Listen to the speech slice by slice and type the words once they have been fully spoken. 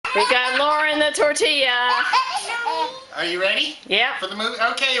We got Lauren the tortilla. Are you ready? Yeah. For the movie?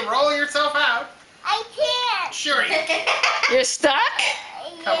 Okay, roll yourself out. I can't. Sure you can. You're stuck?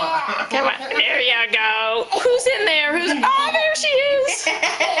 Come on. Come on. There you go. Who's in there? Oh, there she is.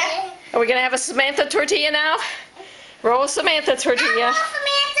 Are we going to have a Samantha tortilla now? Roll Samantha tortilla. I'll roll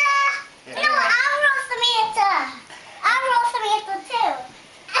Samantha. Yeah. No, I'll roll Samantha. I'll roll Samantha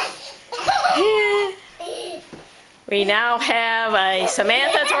too. We now have a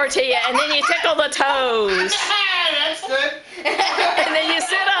Samantha tortilla, and then you tickle the toes. That's good. And then you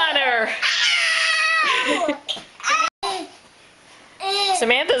sit on her.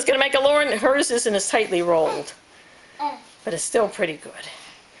 Samantha's going to make a Lauren. Hers isn't as tightly rolled, but it's still pretty good.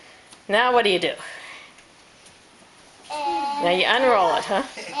 Now what do you do? Now you unroll it, huh?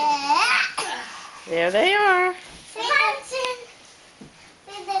 There they are.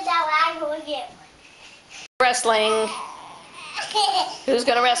 Wrestling. Who's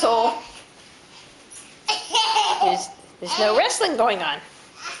going to wrestle? There's no wrestling going on.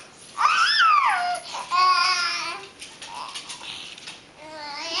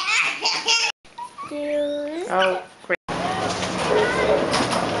 Oh.